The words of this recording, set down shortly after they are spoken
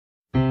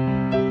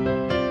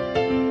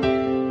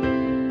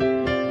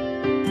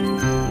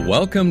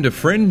Welcome to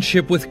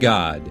Friendship with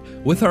God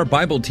with our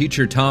Bible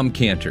teacher Tom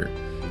Cantor.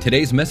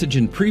 Today's message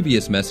and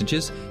previous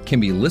messages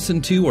can be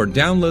listened to or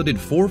downloaded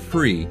for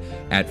free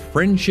at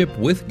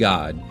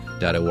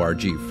friendshipwithgod.org,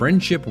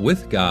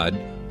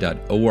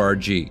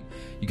 friendshipwithgod.org.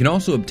 You can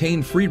also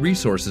obtain free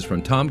resources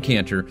from Tom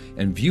Cantor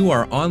and view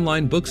our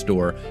online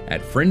bookstore at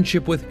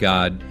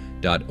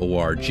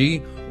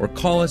friendshipwithgod.org or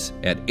call us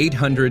at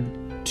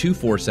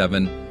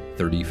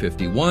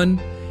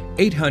 800-247-3051,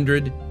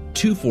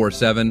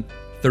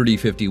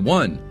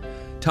 800-247-3051.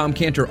 Tom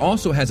Cantor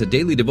also has a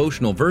daily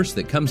devotional verse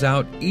that comes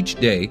out each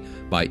day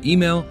by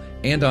email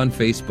and on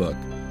Facebook.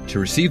 To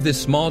receive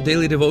this small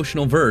daily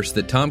devotional verse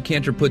that Tom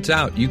Cantor puts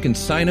out, you can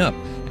sign up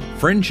at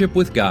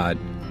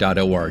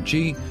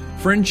friendshipwithgod.org,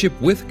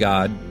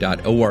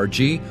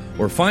 friendshipwithgod.org,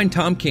 or find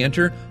Tom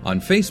Cantor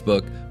on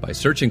Facebook by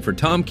searching for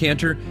Tom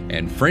Cantor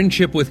and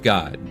Friendship with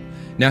God.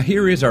 Now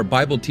here is our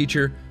Bible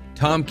teacher,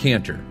 Tom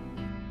Cantor.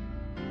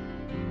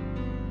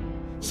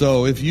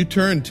 So if you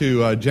turn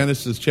to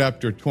Genesis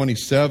chapter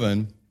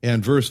 27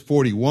 and verse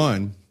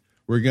 41,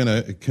 we're going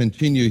to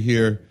continue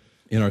here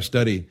in our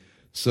study.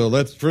 So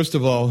let's first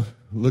of all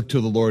look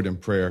to the Lord in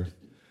prayer.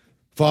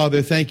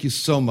 Father, thank you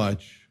so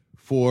much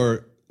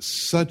for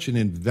such an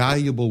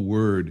invaluable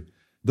word,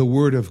 the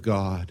Word of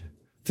God.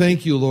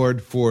 Thank you,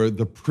 Lord, for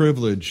the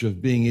privilege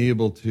of being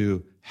able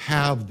to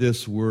have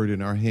this word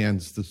in our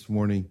hands this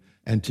morning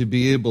and to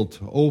be able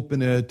to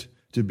open it,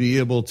 to be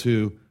able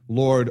to,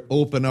 Lord,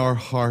 open our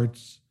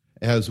hearts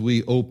as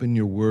we open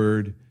your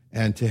word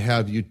and to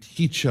have you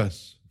teach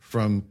us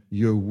from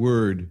your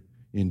word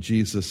in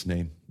Jesus'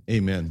 name.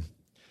 Amen.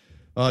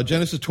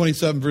 Genesis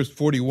 27, verse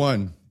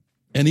 41.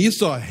 And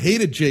Esau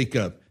hated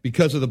Jacob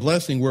because of the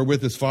blessing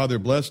wherewith his father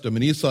blessed him.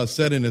 And Esau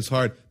said in his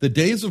heart, the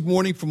days of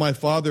mourning for my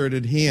father are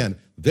at hand.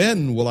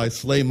 Then will I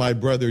slay my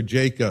brother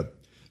Jacob.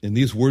 And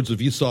these words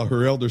of Esau,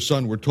 her elder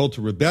son, were told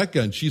to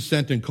Rebekah, and she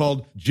sent and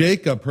called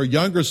Jacob, her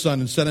younger son,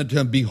 and said unto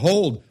him,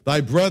 behold,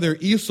 thy brother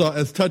Esau,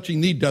 as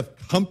touching thee,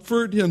 doth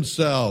comfort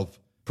himself,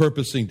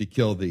 purposing to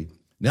kill thee.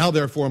 Now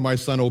therefore, my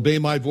son, obey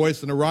my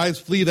voice, and arise,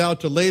 flee thou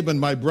to Laban,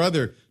 my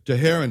brother, to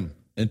Haran,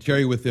 and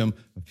tarry with him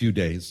a few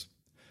days,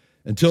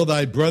 until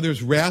thy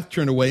brother's wrath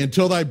turn away,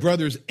 until thy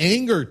brother's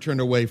anger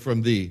turn away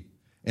from thee,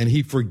 and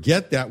he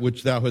forget that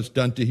which thou hast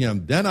done to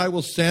him. Then I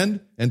will send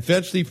and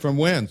fetch thee from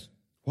whence?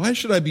 Why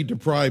should I be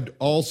deprived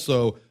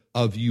also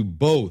of you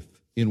both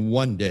in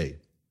one day?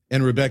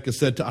 And Rebekah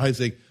said to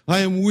Isaac, I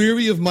am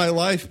weary of my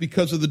life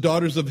because of the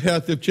daughters of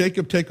Heth. If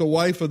Jacob take a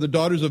wife of the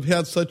daughters of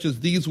Heth, such as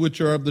these which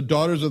are of the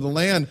daughters of the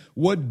land,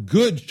 what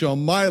good shall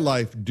my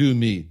life do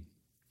me?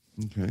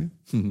 Okay.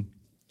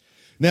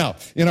 Now,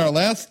 in our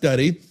last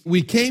study,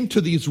 we came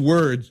to these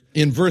words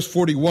in verse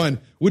 41,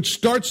 which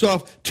starts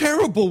off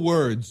terrible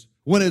words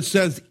when it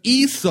says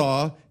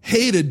Esau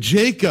hated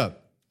Jacob.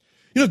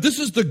 You know, this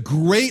is the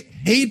great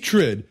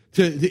hatred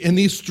in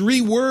these three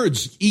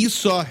words.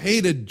 Esau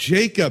hated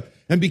Jacob.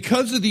 And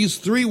because of these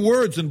three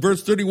words in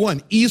verse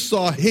 31,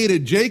 Esau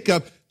hated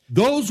Jacob,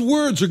 those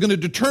words are going to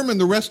determine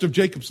the rest of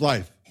Jacob's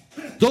life.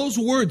 Those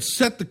words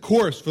set the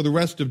course for the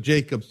rest of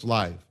Jacob's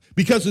life.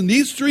 Because in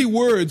these three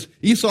words,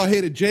 Esau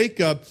hated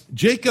Jacob,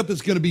 Jacob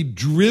is going to be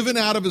driven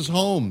out of his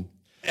home.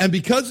 And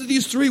because of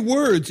these three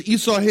words,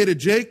 Esau hated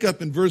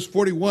Jacob in verse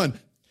 41,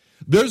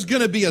 there's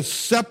going to be a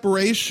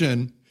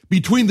separation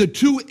between the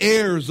two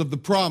heirs of the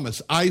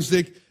promise,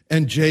 Isaac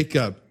and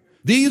Jacob.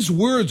 These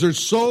words are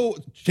so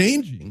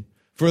changing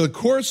for the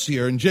course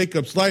here in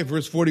Jacob's life.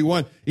 Verse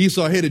 41,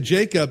 Esau hated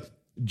Jacob.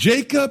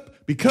 Jacob,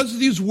 because of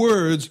these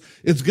words,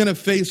 is going to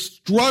face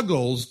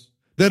struggles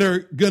that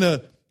are going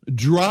to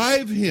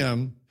drive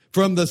him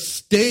from the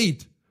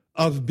state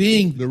of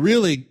being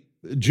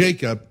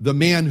Jacob, the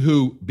man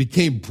who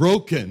became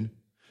broken,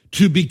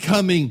 to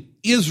becoming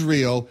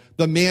Israel,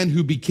 the man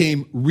who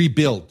became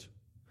rebuilt.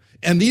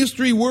 And these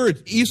three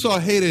words, Esau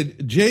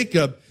hated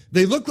Jacob,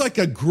 they look like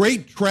a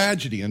great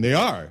tragedy, and they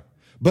are.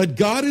 But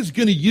God is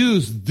going to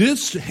use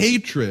this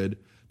hatred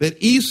that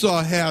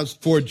Esau has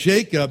for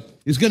Jacob,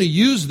 is going to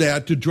use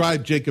that to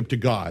drive Jacob to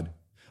God.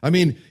 I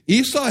mean,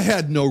 Esau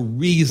had no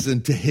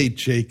reason to hate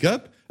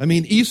Jacob. I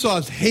mean,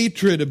 Esau's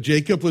hatred of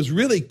Jacob was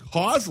really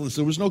causeless.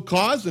 There was no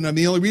cause in him.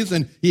 The only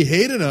reason he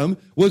hated him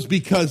was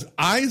because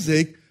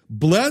Isaac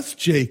blessed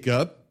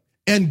Jacob,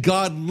 and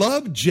God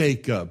loved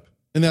Jacob.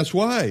 And that's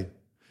why.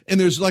 And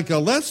there's like a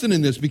lesson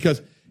in this,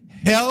 because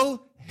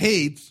hell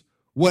hates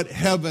what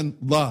heaven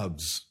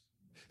loves.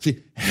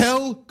 See,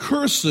 hell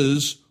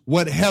curses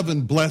what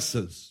heaven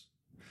blesses.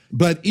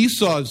 But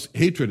Esau's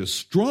hatred is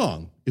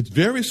strong. It's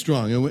very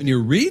strong. And when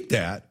you read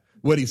that,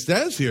 what he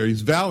says here,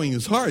 he's vowing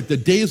his heart, the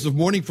days of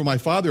mourning for my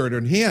father are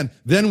at hand.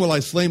 Then will I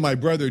slay my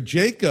brother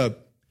Jacob.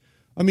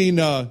 I mean,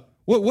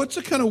 what's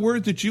the kind of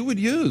word that you would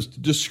use to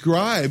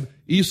describe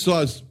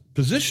Esau's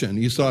position,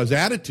 Esau's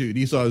attitude,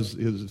 Esau's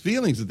his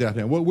feelings at that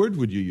time? What word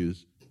would you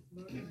use?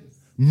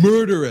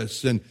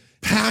 Murderous and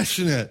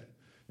passionate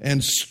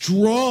and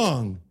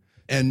strong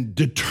and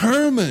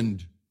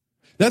determined.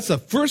 That's the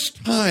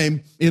first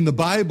time in the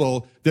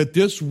Bible that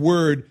this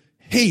word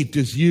hate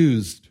is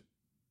used.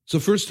 It's the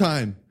first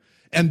time.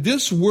 And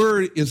this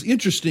word is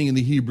interesting in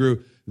the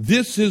Hebrew.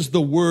 This is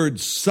the word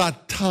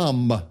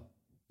satam,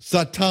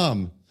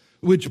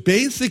 which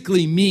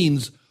basically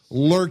means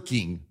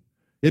lurking.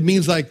 It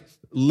means like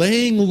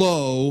laying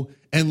low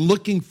and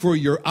looking for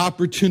your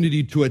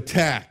opportunity to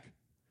attack.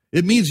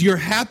 It means you're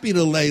happy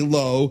to lay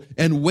low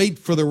and wait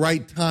for the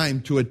right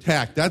time to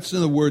attack. That's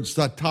in the word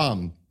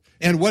satam.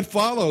 And what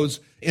follows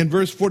in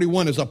verse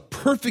 41 is a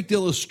perfect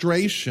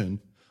illustration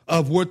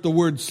of what the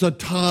word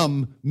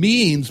satam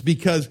means,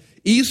 because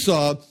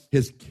Esau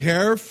has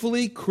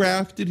carefully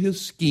crafted his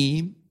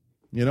scheme.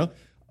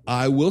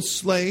 I will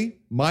slay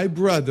my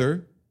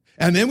brother.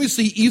 And then we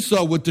see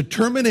Esau with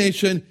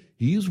determination.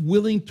 He's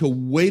willing to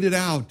wait it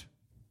out.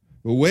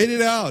 Wait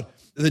it out.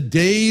 The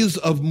days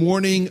of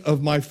mourning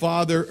of my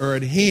father are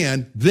at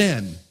hand.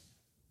 Then,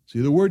 see,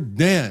 the word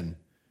then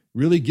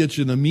really gets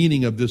you the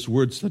meaning of this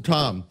word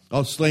satam.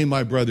 I'll slay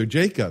my brother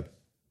Jacob.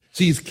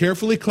 See, he's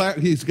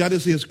got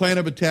his plan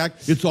of attack.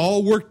 It's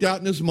all worked out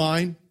in his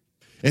mind,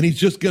 and he's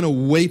just going to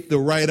wait the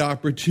right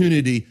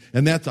opportunity.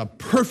 And that's a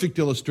perfect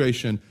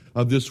illustration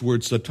of this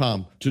word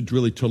satam,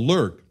 to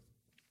lurk.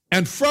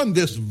 And from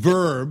this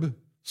verb,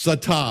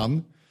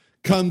 satam,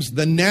 comes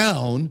the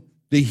noun,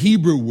 the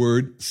Hebrew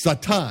word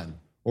Satan,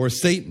 or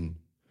Satan.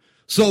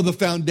 So the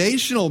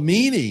foundational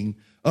meaning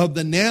of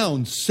the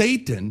noun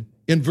Satan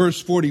in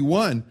verse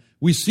 41,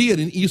 we see it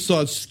in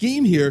Esau's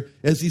scheme here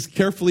as he's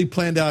carefully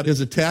planned out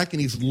his attack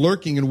and he's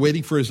lurking and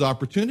waiting for his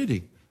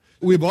opportunity.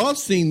 We've all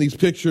seen these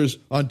pictures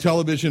on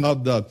television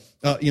of the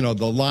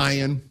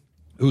lion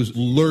who's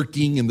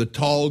lurking in the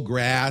tall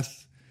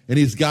grass, and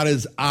he's got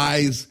his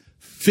eyes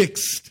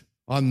fixed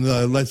on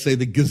let's say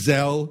the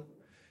gazelle,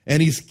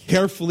 and he's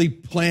carefully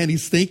planned,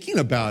 he's thinking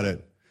about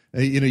it.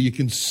 You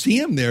can see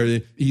him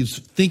there. He's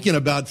thinking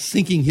about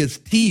sinking his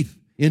teeth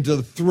into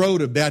the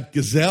throat of that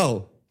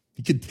gazelle.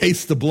 He can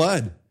taste the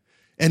blood.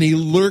 And he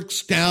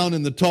lurks down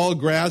in the tall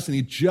grass, and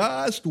he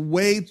just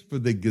waits for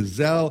the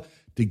gazelle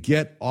to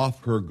get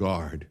off her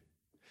guard.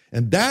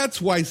 And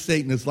that's why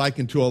Satan is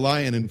likened to a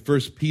lion in 1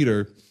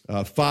 Peter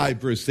 5,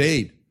 verse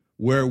 8,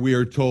 where we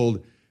are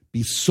told,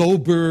 be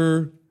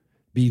sober,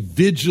 be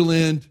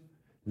vigilant.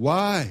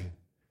 Why?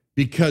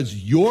 Because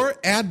your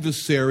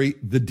adversary,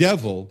 the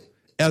devil,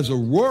 as a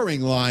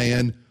roaring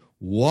lion,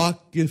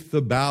 walketh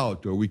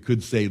about, or we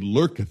could say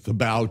lurketh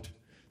about,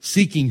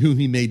 seeking whom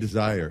he may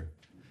desire.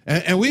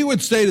 And we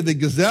would say to the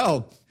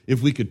gazelle,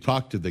 if we could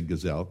talk to the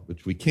gazelle,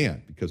 which we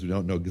can't because we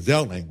don't know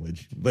gazelle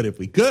language, but if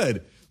we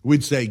could,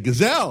 we'd say,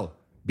 gazelle,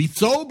 be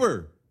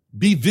sober,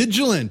 be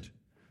vigilant.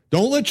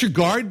 Don't let your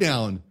guard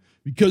down,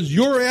 because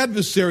your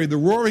adversary, the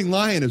roaring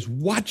lion, is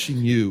watching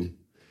you.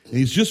 And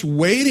he's just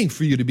waiting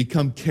for you to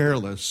become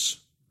careless.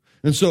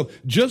 And so,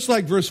 just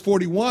like verse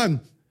 41,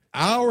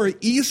 our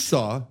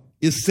Esau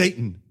is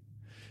Satan.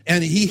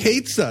 And he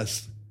hates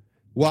us.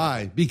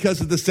 Why?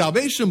 Because of the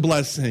salvation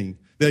blessing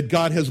that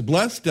God has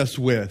blessed us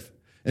with.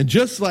 And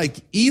just like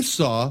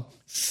Esau,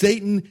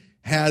 Satan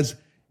has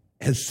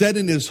said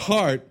in his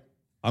heart,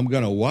 I'm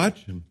going to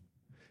watch him.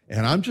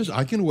 And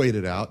I can wait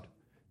it out.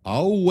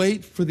 I'll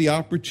wait for the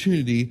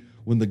opportunity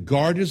when the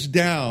guard is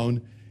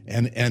down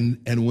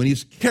and when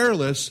he's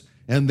careless,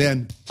 and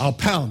then I'll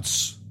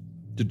pounce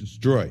to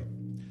destroy.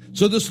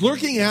 So this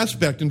lurking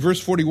aspect in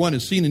verse 41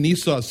 is seen in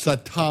Esau's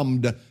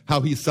satamd, how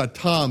he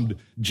satamd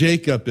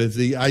Jacob, as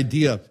the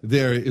idea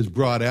there is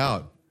brought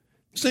out.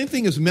 Same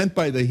thing is meant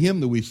by the hymn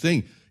that we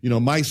sing.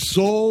 My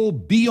soul,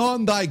 be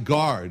on thy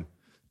guard.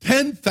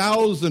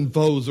 10,000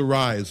 foes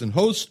arise, and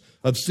hosts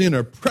of sin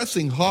are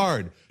pressing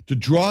hard to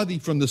draw thee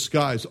from the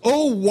skies.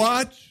 Oh,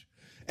 watch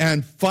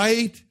and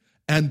fight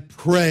and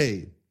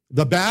pray.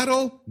 The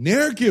battle,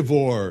 ne'er give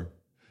o'er.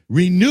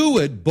 Renew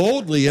it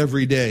boldly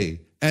every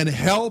day, and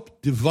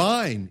help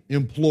divine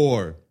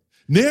implore.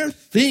 Ne'er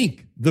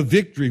think the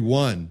victory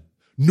won,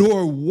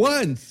 nor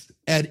once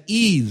at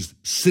ease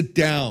sit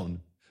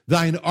down.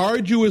 Thine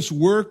arduous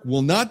work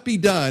will not be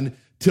done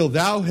till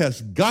thou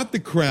hast got the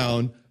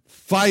crown.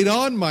 Fight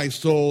on, my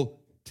soul,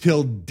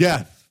 till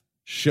death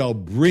shall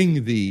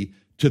bring thee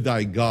to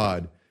thy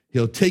God.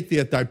 He'll take thee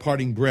at thy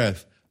parting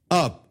breath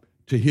up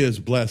to his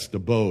blessed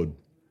abode.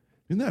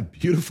 Isn't that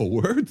beautiful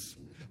words?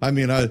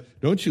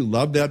 Don't you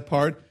love that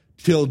part?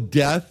 Till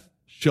death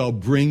shall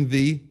bring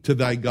thee to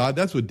thy God.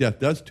 That's what death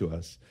does to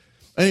us.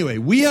 Anyway,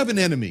 we have an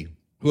enemy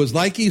who is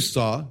like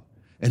Esau,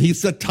 and he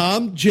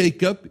satamd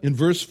Jacob in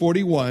verse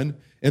 41,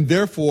 and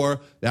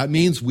therefore that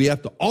means we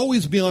have to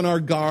always be on our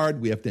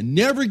guard. We have to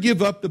never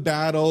give up the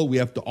battle. We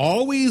have to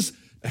always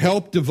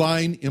help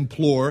divine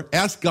implore,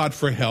 ask God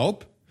for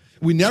help.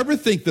 We never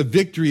think the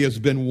victory has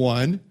been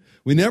won.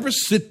 We never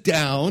sit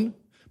down,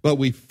 but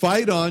we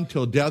fight on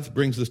till death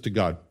brings us to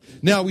God.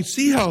 Now, we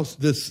see how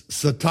this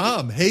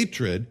satam,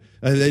 hatred,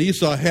 that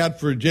Esau had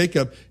for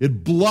Jacob,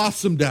 it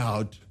blossomed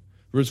out.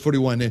 Verse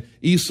 41,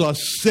 Esau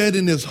said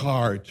in his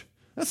heart.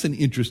 That's an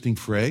interesting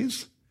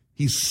phrase.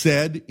 He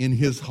said in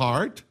his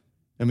heart.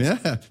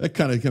 That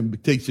kind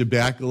of takes you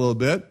back a little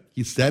bit.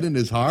 He said in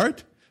his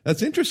heart.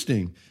 That's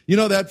interesting.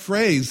 That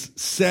phrase,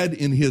 said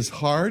in his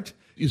heart,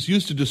 is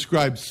used to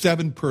describe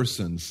 7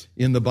 persons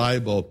in the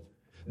Bible.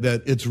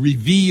 that it's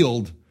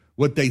revealed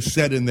what they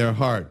said in their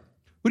heart.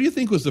 Who do you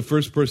think was the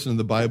first person in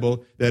the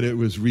Bible that it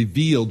was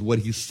revealed what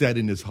he said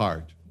in his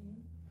heart?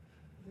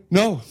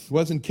 No, it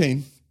wasn't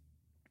Cain.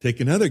 Take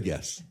another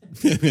guess.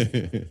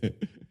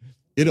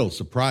 It'll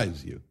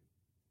surprise you.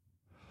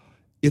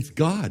 It's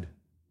God.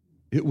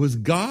 It was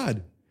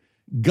God.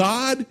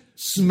 God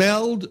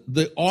smelled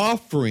the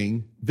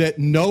offering that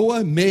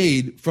Noah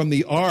made from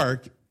the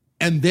ark,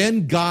 and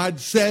then God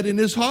said in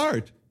his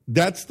heart,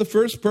 that's the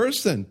first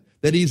person,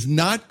 that he's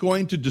not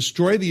going to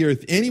destroy the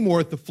earth anymore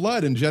at the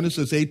flood. In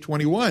Genesis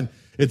 8:21,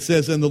 it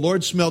says, and the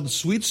Lord smelled a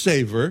sweet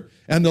savor,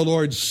 and the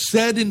Lord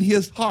said in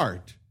his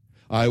heart,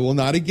 I will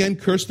not again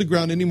curse the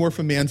ground anymore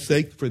for man's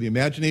sake, for the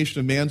imagination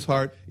of man's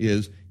heart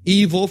is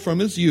evil from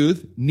his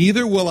youth,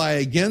 neither will I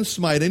again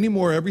smite any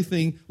more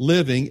everything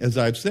living as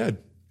I've said.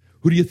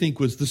 Who do you think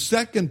was the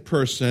second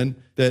person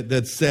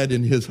that said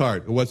in his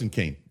heart? It wasn't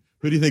Cain.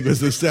 Who do you think was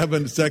the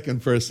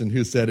second person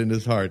who said in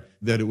his heart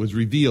that it was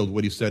revealed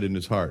what he said in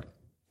his heart?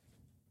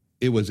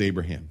 It was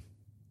Abraham.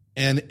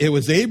 And it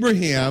was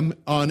Abraham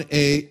on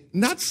a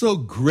not so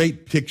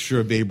great picture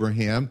of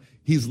Abraham.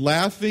 He's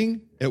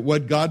laughing at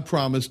what God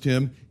promised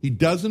him. He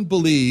doesn't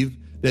believe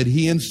that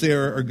he and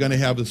Sarah are going to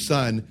have a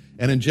son.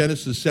 And in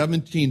Genesis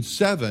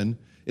 17:7,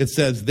 it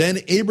says, then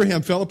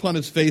Abraham fell upon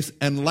his face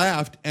and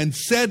laughed and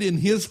said in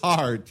his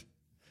heart,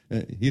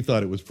 he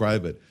thought it was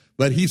private,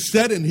 but he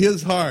said in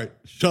his heart,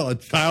 shall a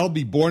child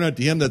be born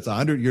unto him that's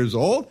 100 years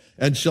old?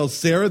 And shall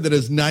Sarah that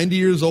is 90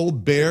 years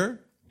old bear?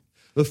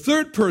 The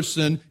third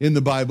person in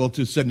the Bible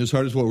to set in his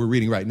heart is what we're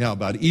reading right now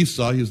about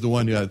Esau. He's the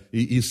one who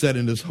he said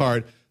in his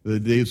heart, the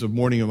days of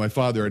mourning of my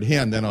father at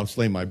hand, then I'll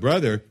slay my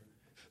brother.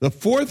 The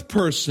fourth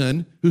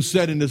person who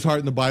said in his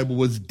heart in the Bible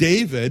was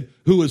David,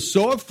 who was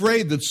so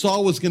afraid that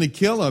Saul was going to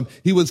kill him.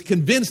 He was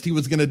convinced he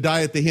was going to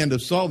die at the hand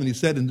of Saul. And he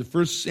said in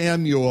 1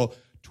 Samuel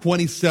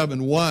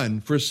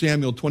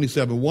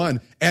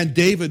 27:1, and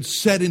David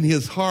said in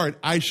his heart,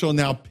 I shall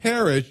now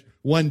perish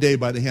one day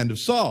by the hand of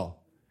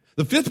Saul.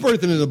 The fifth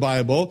person in the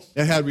Bible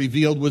that had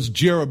revealed was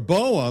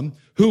Jeroboam,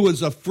 who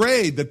was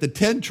afraid that the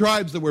 10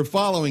 tribes that were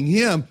following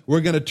him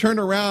were going to turn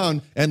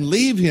around and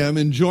leave him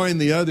and join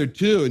the other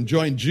two and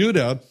join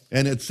Judah.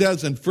 And it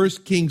says in 1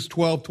 Kings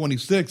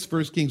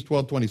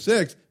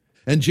 12:26,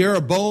 and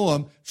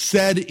Jeroboam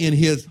said in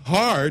his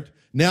heart,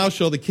 now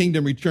shall the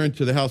kingdom return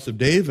to the house of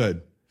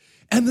David.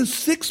 And the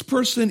sixth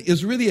person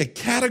is really a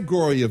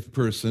category of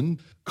person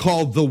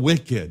called the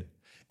wicked.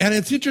 And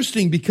it's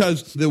interesting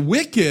because the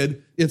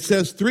wicked, it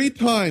says 3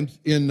 times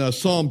in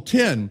Psalm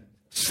 10,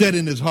 said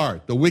in his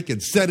heart. The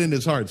wicked said in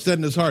his heart, said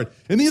in his heart.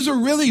 And these are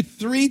really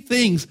 3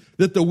 things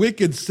that the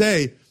wicked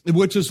say,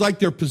 which is like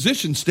their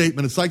position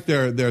statement. It's like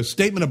their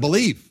statement of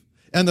belief.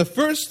 And the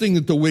first thing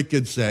that the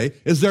wicked say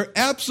is they're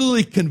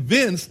absolutely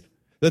convinced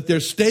that they're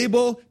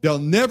stable, they'll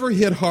never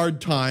hit hard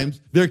times.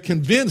 They're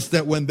convinced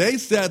that when they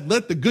said,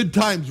 let the good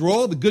times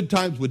roll, the good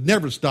times would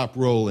never stop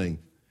rolling.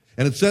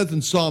 And it says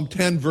in Psalm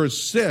 10,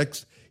 verse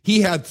 6,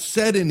 he hath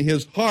said in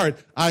his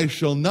heart, I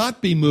shall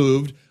not be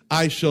moved,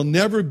 I shall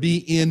never be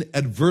in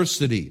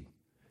adversity.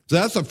 So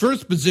that's the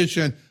first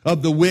position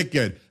of the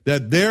wicked,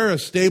 that they're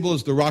as stable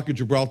as the rock of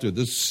Gibraltar.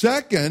 The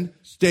second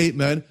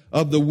statement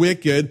of the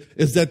wicked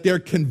is that they're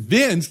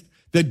convinced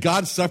that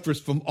God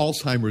suffers from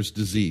Alzheimer's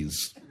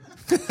disease.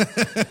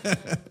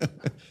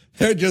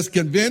 They're just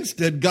convinced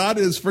that God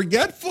is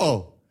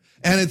forgetful.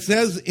 And it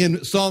says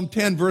in Psalm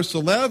 10, verse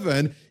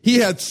 11, he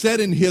hath said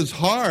in his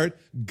heart,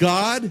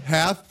 God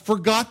hath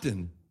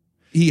forgotten.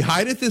 He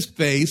hideth his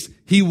face,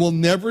 he will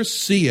never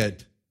see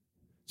it.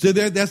 So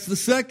that's the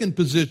second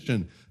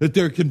position that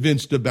they're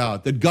convinced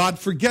about, that God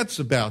forgets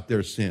about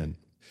their sin.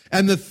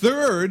 And the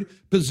third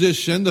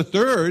position,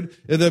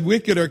 the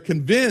wicked are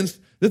convinced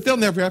that they'll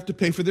never have to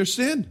pay for their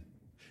sin.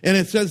 And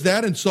it says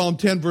that in Psalm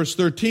 10, verse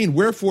 13,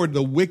 wherefore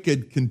the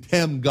wicked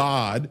contemn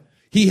God.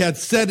 He had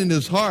said in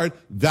his heart,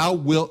 thou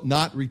wilt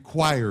not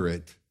require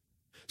it.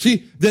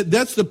 See,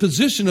 that's the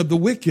position of the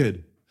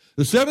wicked.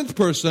 The seventh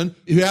person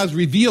who has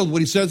revealed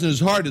what he says in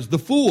his heart is the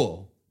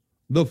fool.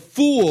 The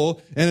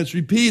fool, and it's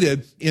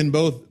repeated in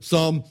both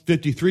Psalm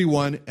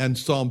 53:1 and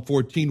Psalm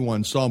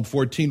 14:1. Psalm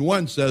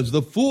 14:1 says,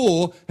 the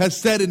fool has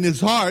said in his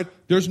heart,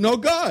 there's no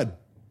God.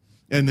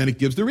 And then it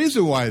gives the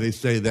reason why they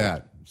say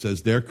that. It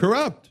says they're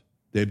corrupt.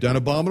 They've done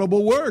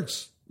abominable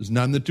works. There's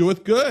none that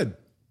doeth good.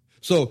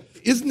 So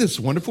isn't this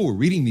wonderful? We're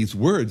reading these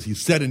words he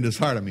said in his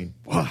heart. I mean,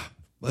 wow,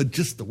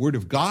 just the word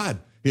of God.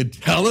 He'd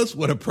tell us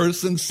what a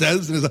person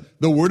says in his heart.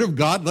 The word of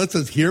God lets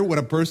us hear what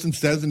a person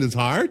says in his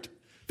heart.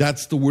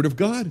 That's the word of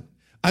God.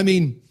 I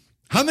mean,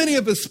 how many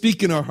of us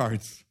speak in our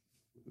hearts?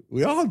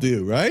 We all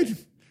do, right?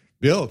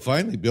 Bill,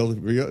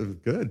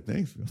 good,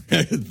 thanks.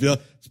 Bill,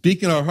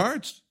 speak in our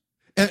hearts.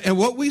 And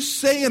what we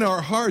say in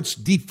our hearts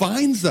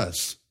defines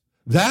us.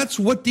 That's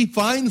what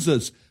defines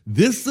us.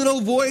 This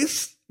little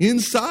voice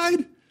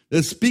inside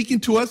that's speaking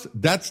to us,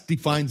 that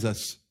defines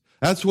us.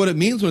 That's what it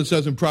means when it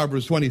says in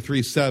Proverbs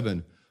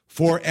 23:7,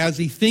 for as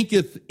he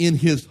thinketh in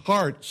his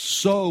heart,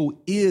 so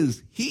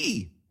is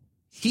he.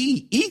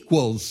 He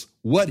equals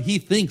what he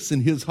thinks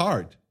in his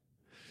heart.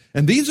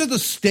 And these are the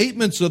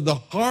statements of the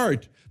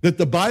heart that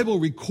the Bible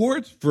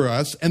records for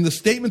us, and the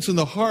statements in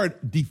the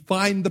heart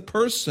define the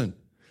person.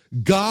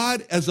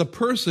 God as a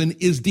person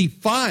is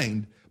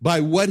defined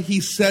by what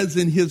he says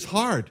in his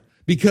heart,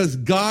 because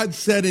God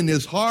said in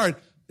his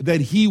heart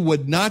that he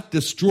would not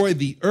destroy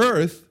the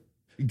earth.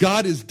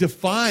 God is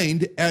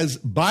defined as,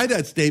 by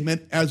that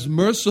statement, as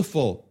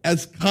merciful,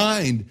 as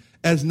kind,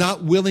 as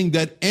not willing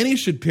that any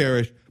should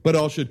perish, but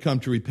all should come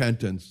to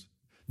repentance.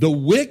 The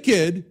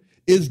wicked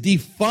is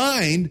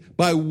defined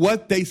by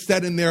what they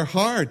said in their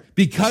heart.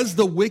 Because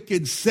the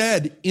wicked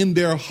said in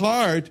their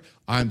heart,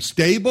 I'm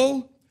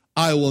stable,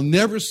 I will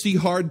never see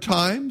hard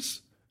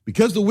times.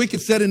 Because the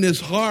wicked said in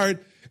his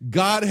heart,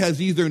 God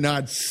has either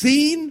not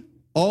seen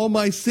all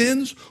my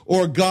sins,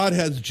 or God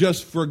has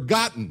just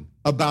forgotten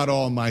about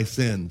all my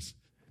sins.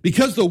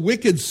 Because the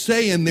wicked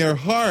say in their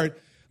heart,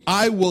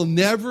 I will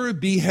never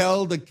be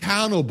held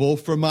accountable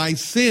for my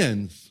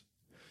sins.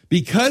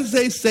 Because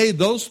they say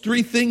those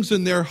three things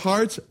in their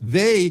hearts,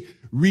 they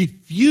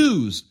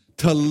refuse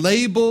to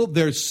label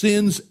their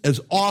sins as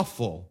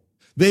awful.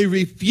 They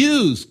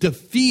refuse to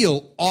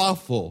feel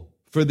awful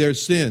for their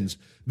sins.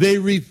 They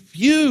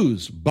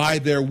refuse by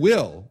their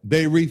will.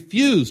 They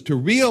refuse to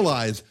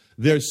realize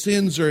their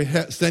sins are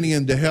sending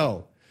them to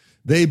hell.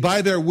 They,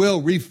 by their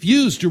will,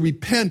 refuse to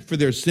repent for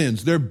their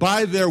sins. They're,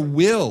 by their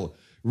will,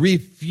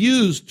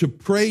 refuse to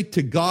pray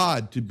to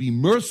God to be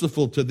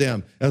merciful to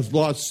them as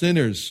lost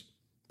sinners.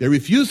 They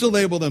refuse to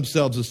label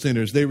themselves as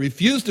sinners. They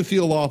refuse to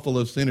feel awful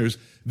as sinners.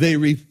 They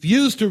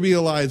refuse to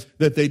realize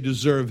that they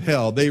deserve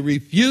hell. They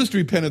refuse to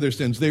repent of their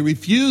sins. They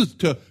refuse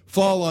to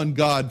fall on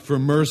God for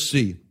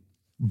mercy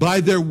by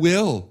their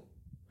will.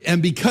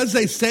 And because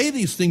they say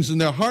these things in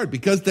their heart,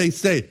 because they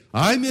say,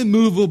 I'm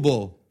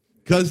immovable,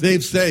 because they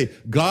say,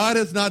 God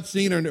has not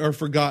seen or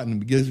forgotten,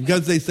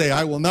 because they say,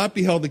 I will not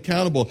be held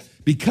accountable,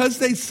 because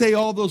they say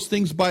all those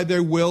things by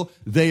their will,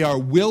 they are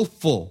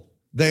willful,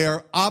 they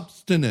are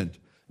obstinate,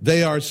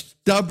 they are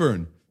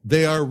stubborn,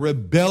 they are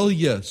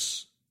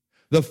rebellious.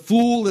 The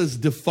fool is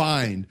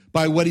defined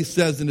by what he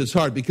says in his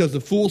heart, because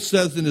the fool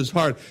says in his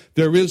heart,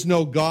 there is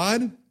no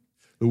God.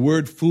 The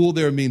word fool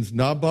there means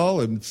nabal.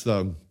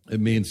 It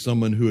means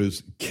someone who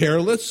is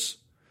careless.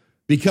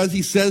 Because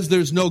he says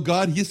there's no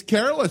God, he's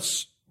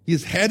careless.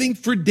 He's heading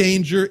for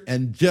danger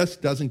and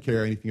just doesn't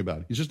care anything about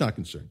it. He's just not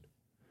concerned.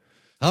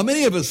 How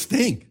many of us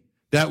think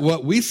that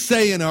what we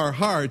say in our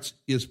hearts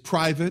is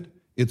private,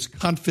 it's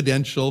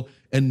confidential,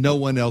 and no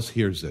one else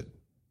hears it?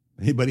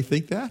 Anybody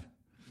think that?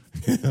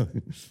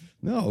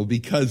 No,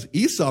 because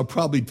Esau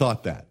probably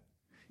thought that.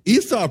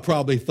 Esau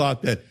probably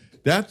thought that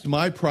that's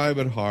my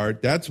private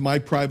heart, that's my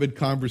private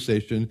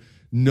conversation.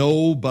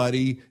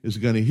 Nobody is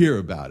going to hear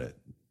about it.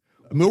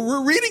 I mean,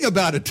 we're reading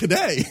about it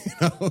today,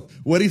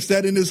 what he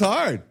said in his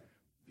heart.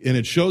 And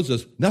it shows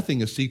us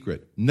nothing is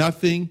secret.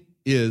 Nothing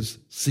is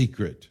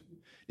secret.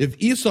 If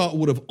Esau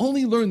would have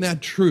only learned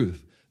that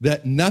truth,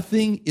 that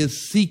nothing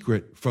is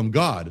secret from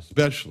God,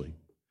 especially.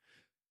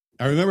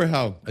 I remember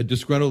how a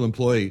disgruntled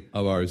employee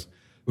of ours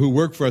who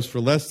worked for us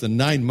for less than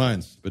 9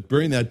 months, but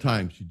during that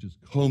time, she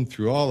just combed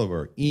through all of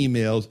our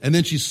emails, and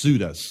then she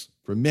sued us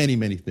for many,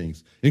 many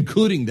things,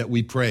 including that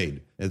we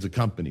prayed as a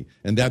company.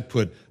 And that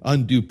put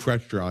undue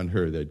pressure on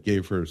her that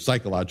gave her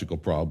psychological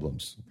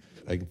problems.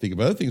 I can think of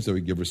other things that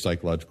would give her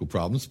psychological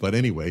problems, but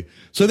anyway.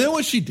 So then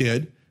what she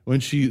did, when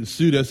she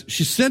sued us,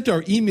 she sent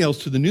our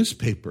emails to the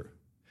newspaper.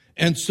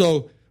 And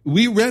so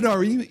we read our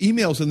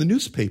emails in the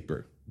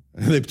newspaper.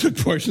 And they took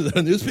portions of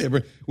the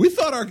newspaper. We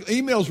thought our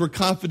emails were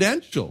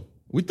confidential.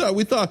 We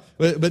thought,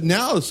 but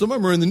now some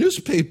of them are in the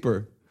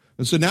newspaper.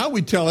 And so now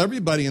we tell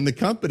everybody in the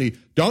company,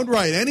 don't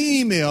write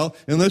any email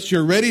unless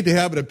you're ready to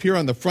have it appear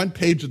on the front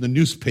page of the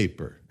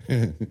newspaper,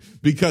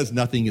 because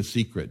nothing is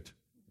secret.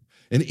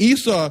 And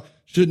Esau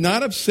should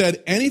not have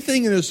said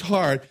anything in his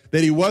heart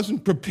that he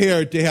wasn't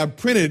prepared to have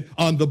printed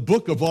on the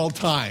book of all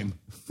time.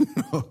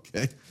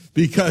 Okay?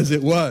 Because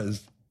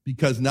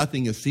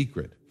nothing is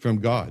secret from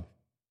God.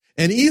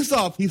 And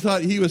Esau, he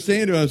thought, he was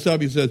saying to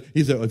himself, he said,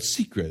 it's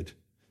secret,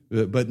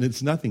 but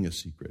it's nothing is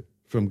secret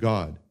from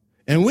God.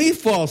 And we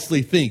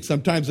falsely think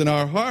sometimes in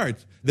our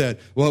hearts that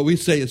what we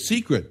say is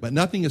secret, but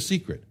nothing is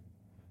secret.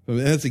 And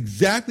that's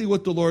exactly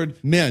what the Lord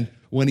meant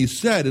when he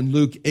said in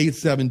Luke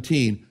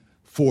 8:17,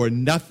 for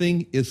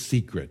nothing is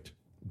secret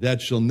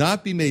that shall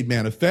not be made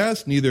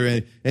manifest,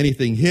 neither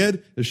anything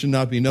hid that shall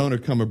not be known or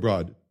come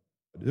abroad.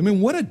 I mean,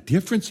 what a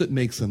difference it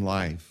makes in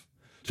life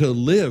to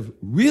live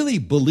really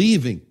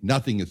believing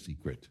nothing is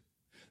secret.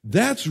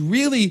 That's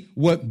really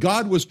what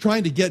God was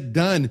trying to get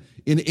done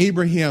in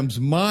Abraham's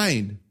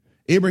mind.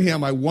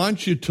 Abraham, I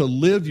want you to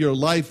live your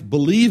life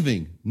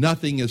believing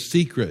nothing is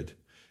secret.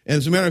 And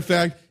as a matter of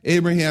fact,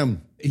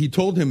 Abraham, he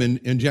told him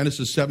in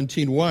Genesis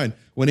 17:1,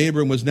 when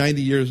Abram was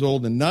 90 years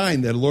old and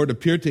 9, that the Lord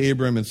appeared to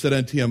Abram and said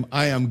unto him,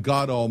 I am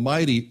God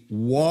Almighty,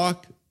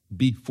 walk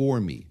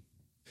before me.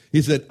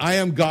 He said, I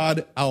am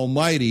God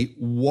Almighty,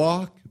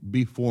 walk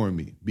before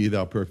me, be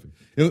thou perfect.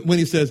 And when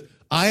he says,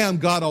 I am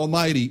God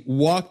Almighty,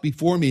 walk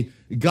before me,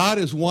 God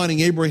is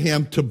wanting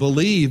Abraham to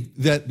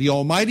believe that the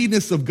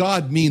almightiness of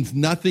God means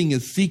nothing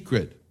is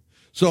secret.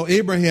 So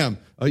Abraham,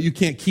 you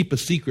can't keep a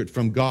secret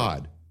from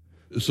God.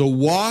 So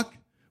walk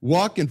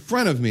in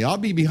front of me. I'll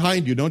be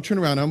behind you. Don't turn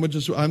around.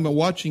 I'm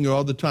watching you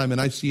all the time, and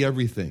I see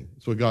everything.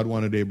 That's what God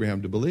wanted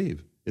Abraham to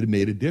believe. It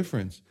made a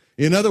difference.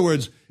 In other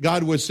words,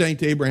 God was saying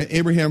to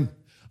Abraham,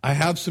 I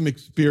have some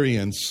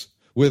experience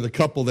with a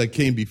couple that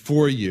came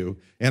before you,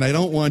 and I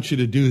don't want you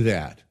to do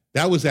that.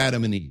 That was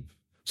Adam and Eve.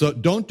 So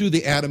don't do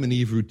the Adam and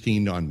Eve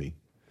routine on me.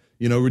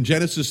 You know, in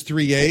Genesis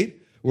 3:8,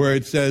 where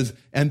it says,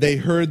 and they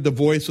heard the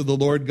voice of the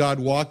Lord God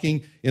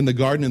walking in the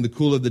garden in the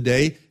cool of the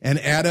day, and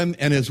Adam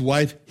and his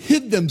wife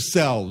hid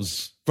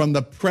themselves from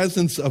the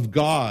presence of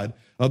God,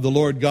 of the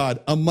Lord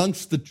God,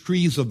 amongst the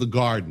trees of the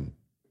garden.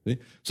 See?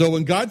 So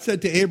when God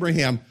said to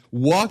Abraham,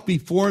 walk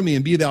before me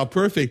and be thou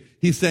perfect,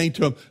 he's saying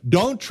to him,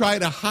 don't try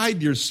to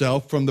hide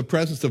yourself from the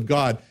presence of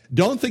God.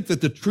 Don't think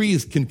that the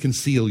trees can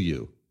conceal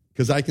you,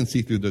 because I can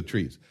see through the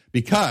trees,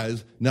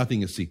 because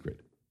nothing is secret.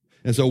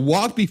 And so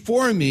walk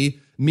before me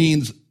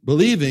means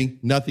believing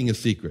nothing is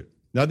secret.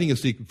 Nothing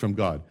is secret from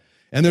God.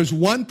 And there's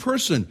one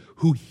person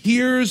who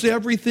hears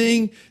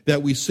everything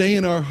that we say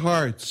in our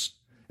hearts.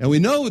 And we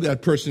know who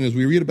that person is.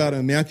 We read about it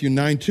in Matthew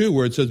 9:2,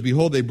 where it says,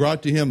 behold, they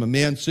brought to him a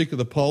man sick of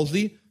the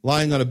palsy,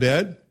 lying on a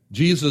bed.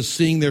 Jesus,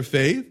 seeing their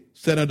faith,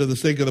 said unto the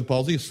sick of the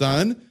palsy,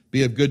 son,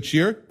 be of good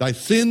cheer. Thy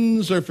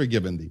sins are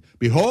forgiven thee.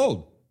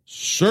 Behold,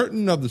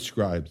 certain of the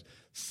scribes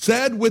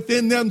said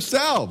within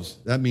themselves,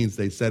 that means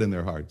they said in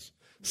their hearts,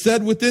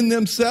 said within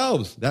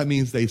themselves, that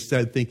means they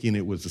said thinking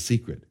it was a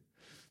secret,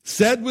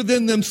 said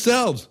within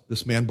themselves,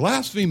 this man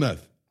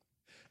blasphemeth.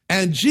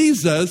 And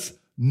Jesus,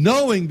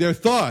 knowing their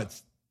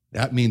thoughts,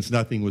 that means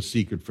nothing was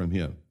secret from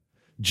him.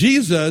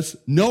 Jesus,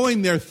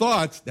 knowing their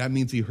thoughts, that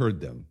means he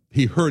heard them.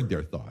 He heard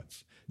their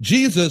thoughts.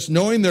 Jesus,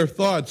 knowing their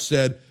thoughts,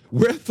 said,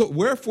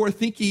 wherefore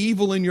think ye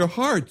evil in your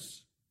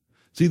hearts?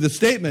 See, the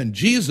statement,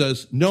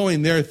 Jesus,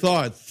 knowing their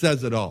thoughts,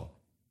 says it all.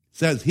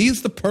 Says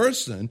he's the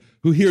person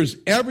who hears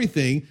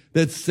everything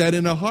that's said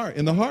in the heart.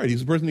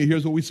 He's the person who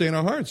hears what we say in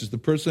our hearts. He's the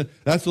person,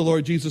 that's the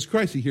Lord Jesus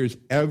Christ. He hears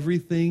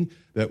everything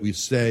that we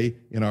say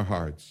in our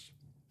hearts.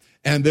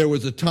 And there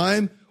was a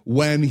time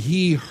when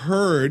he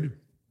heard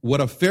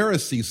what a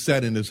Pharisee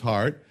said in his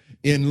heart.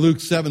 In Luke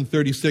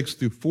 7:36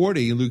 through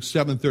 40, in Luke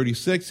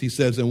 7:36, he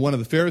says, and one of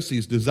the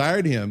Pharisees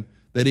desired him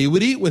that he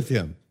would eat with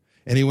him.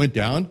 And he went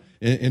down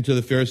into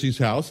the Pharisee's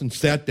house and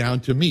sat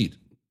down to meat.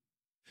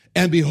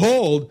 And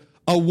behold,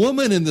 a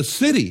woman in the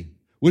city,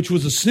 which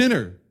was a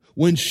sinner,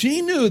 when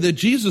she knew that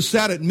Jesus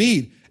sat at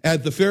meat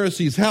at the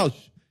Pharisee's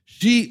house,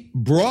 she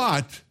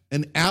brought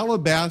an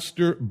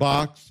alabaster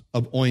box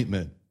of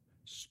ointment,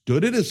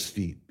 stood at his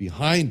feet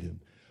behind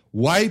him,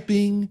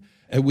 weeping,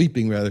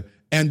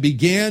 and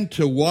began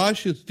to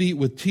wash his feet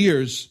with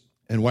tears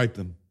and wipe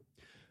them.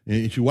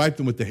 And she wiped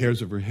them with the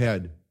hairs of her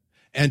head.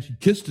 And she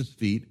kissed his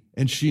feet,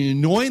 and she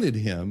anointed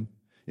him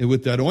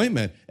with that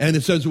ointment. And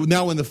it says,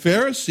 now when the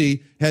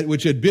Pharisee,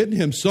 which had bidden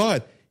him, saw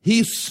it,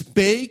 he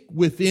spake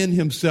within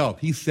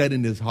himself. He said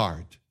in his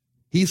heart.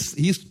 He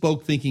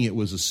spoke thinking it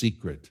was a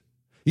secret.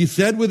 He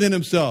said within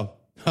himself,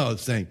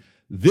 saying,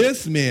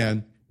 this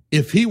man,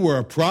 if he were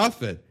a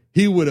prophet,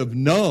 he would have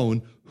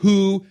known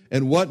who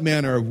and what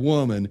manner of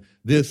woman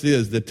this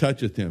is that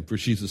toucheth him, for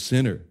she's a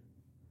sinner.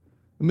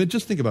 I mean,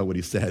 just think about what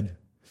he said.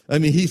 I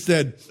mean, he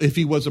said, if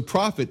he was a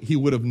prophet, he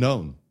would have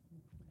known.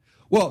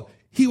 Well,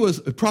 he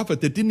was a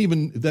prophet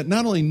that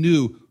not only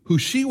knew who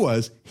she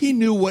was, he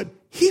knew what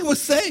he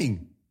was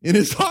saying in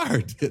his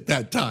heart at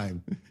that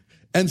time.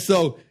 And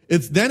so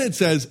it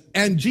says,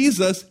 and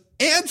Jesus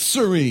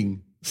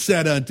answering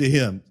said unto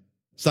him,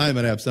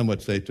 Simon, I have somewhat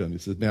to say to him. He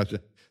says, Master.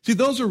 See,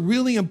 those are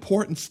really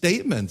important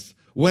statements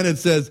when it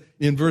says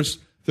in verse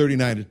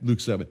 39 of Luke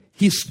 7,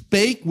 he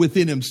spake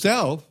within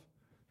himself,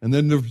 and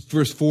then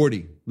verse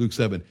 40, Luke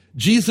 7,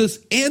 Jesus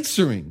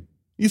answering.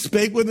 He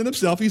spake within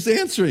himself, he's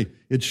answering.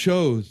 It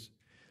shows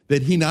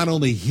that he not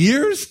only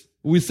hears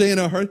what we say in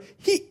our heart,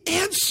 he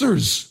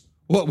answers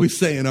what we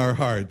say in our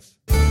hearts.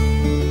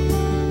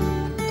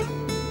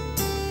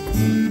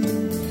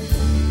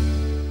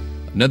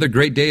 Another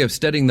great day of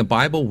studying the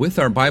Bible with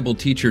our Bible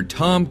teacher,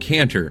 Tom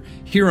Cantor,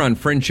 here on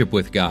Friendship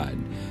with God.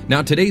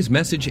 Now, today's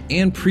message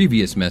and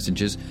previous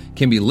messages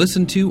can be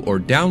listened to or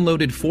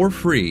downloaded for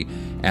free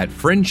at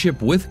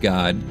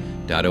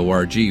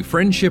friendshipwithgod.org,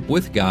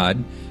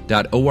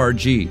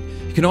 friendshipwithgod.org. You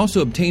can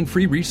also obtain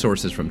free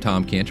resources from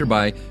Tom Cantor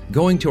by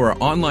going to our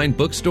online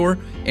bookstore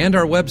and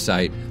our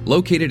website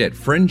located at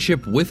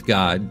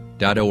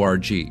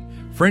friendshipwithgod.org,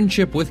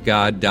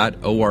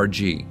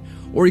 friendshipwithgod.org.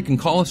 Or you can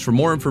call us for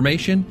more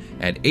information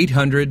at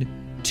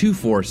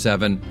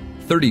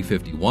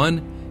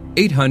 800-247-3051,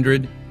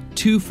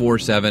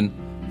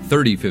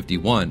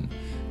 800-247-3051.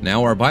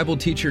 Now, our Bible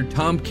teacher,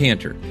 Tom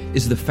Cantor,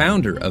 is the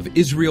founder of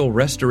Israel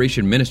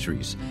Restoration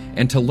Ministries.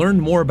 And to learn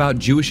more about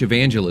Jewish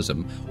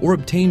evangelism, or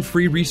obtain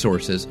free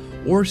resources,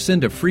 or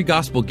send a free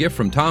gospel gift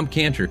from Tom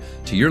Cantor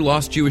to your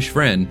lost Jewish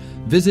friend,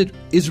 visit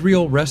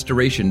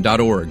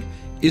IsraelRestoration.org,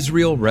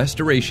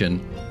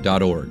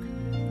 IsraelRestoration.org.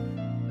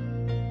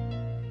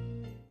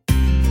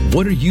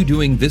 What are you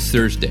doing this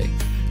Thursday?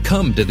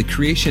 Come to the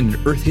Creation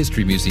and Earth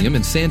History Museum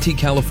in Santee,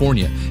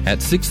 California at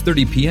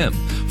 6:30 p.m.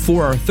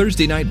 for our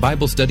Thursday night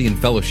Bible study and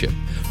fellowship.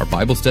 Our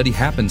Bible study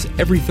happens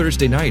every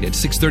Thursday night at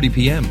 6:30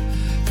 p.m.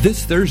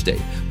 This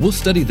Thursday, we'll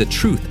study the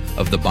truth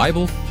of the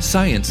Bible,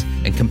 science,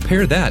 and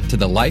compare that to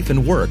the life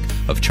and work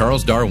of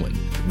Charles Darwin.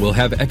 We'll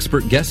have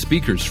expert guest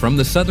speakers from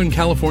the Southern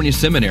California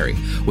Seminary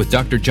with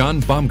Dr.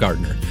 John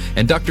Baumgartner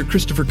and Dr.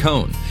 Christopher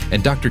Cohn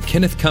and Dr.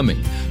 Kenneth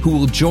Cumming, who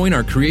will join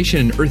our Creation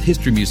and Earth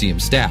History Museum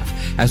staff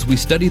as we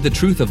study the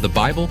truth of the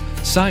Bible,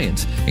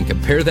 science, and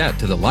compare that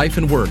to the life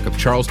and work of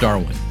Charles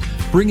Darwin.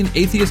 Bring an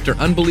atheist or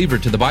unbeliever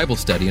to the Bible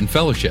study and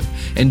fellowship,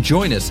 and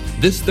join us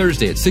this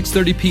Thursday at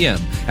 6:30 p.m.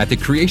 at the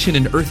Creation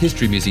and Earth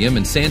History Museum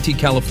in Santee,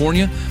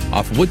 California,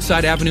 off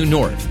Woodside Avenue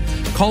North.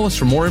 Call us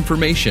for more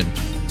information,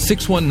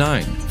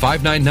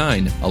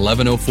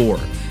 619-599-1104,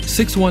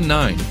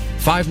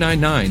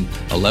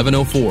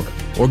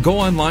 619-599-1104, or go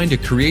online to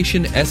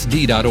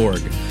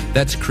creationsd.org.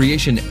 That's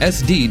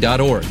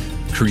creationsd.org,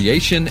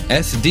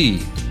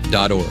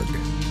 creationsd.org.